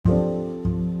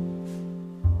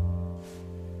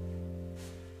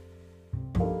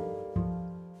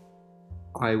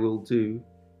I will do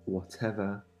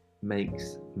whatever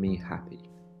makes me happy.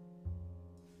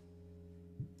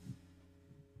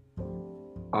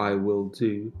 I will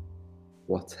do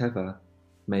whatever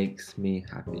makes me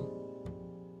happy.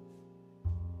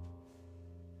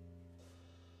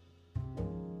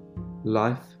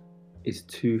 Life is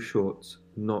too short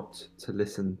not to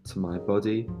listen to my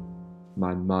body,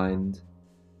 my mind,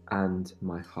 and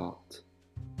my heart.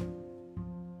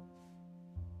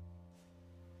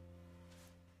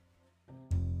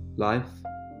 Life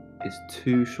is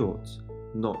too short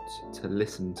not to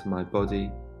listen to my body,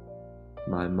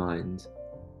 my mind,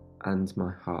 and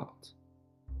my heart.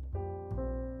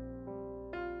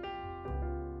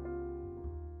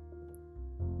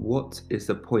 What is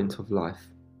the point of life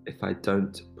if I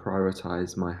don't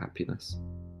prioritize my happiness?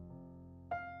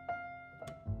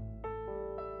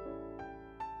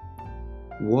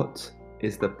 What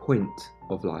is the point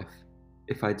of life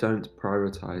if I don't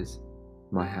prioritize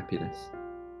my happiness?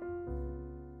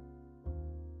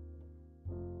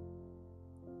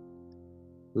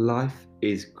 Life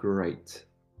is great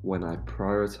when I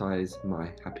prioritize my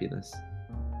happiness.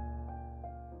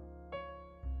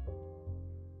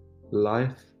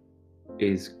 Life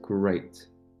is great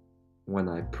when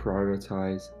I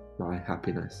prioritize my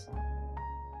happiness.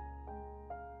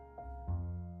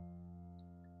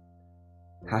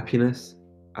 Happiness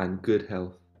and good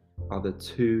health are the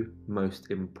two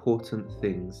most important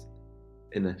things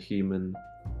in a human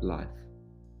life.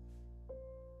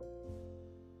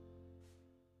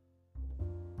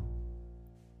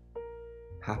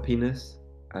 Happiness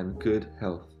and good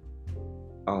health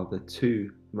are the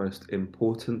two most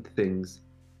important things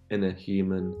in a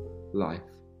human life.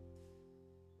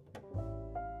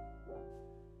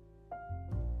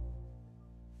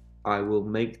 I will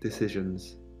make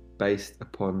decisions based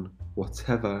upon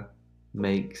whatever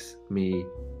makes me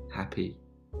happy.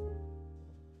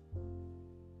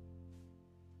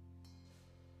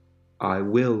 I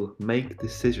will make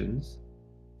decisions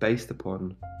based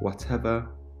upon whatever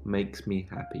makes me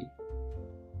happy.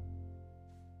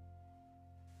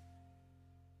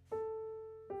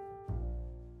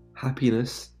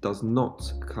 Happiness does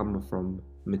not come from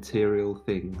material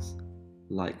things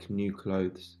like new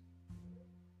clothes.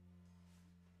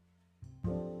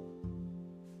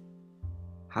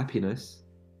 Happiness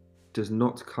does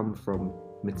not come from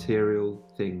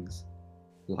material things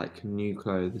like new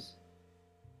clothes.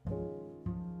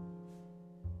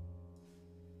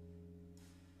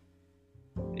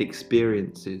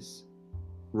 Experiences,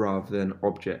 rather than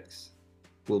objects,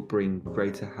 will bring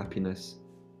greater happiness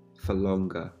for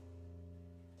longer.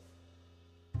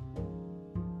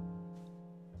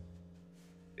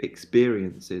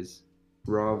 Experiences,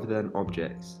 rather than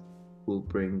objects, will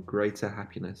bring greater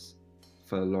happiness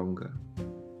for longer.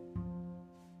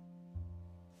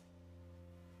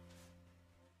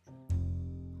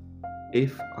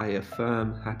 If I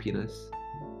affirm happiness,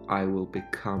 I will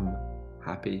become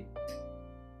happy.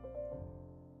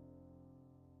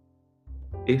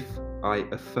 If I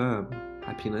affirm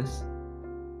happiness,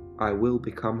 I will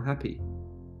become happy.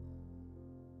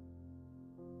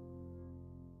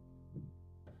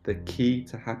 The key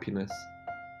to happiness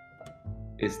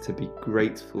is to be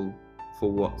grateful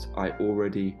for what I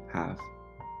already have.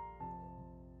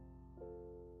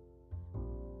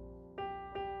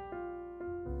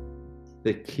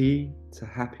 The key to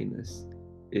happiness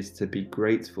is to be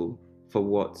grateful for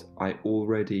what I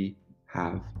already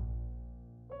have.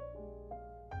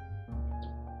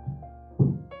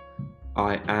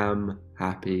 I am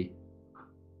happy.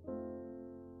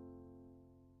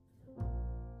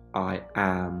 I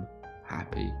am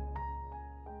happy.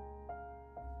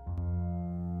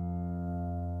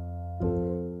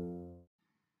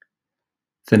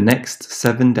 The next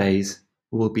 7 days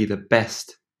will be the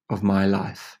best of my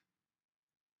life.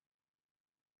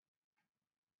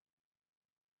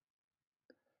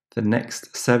 The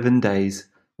next 7 days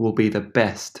will be the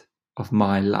best of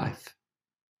my life.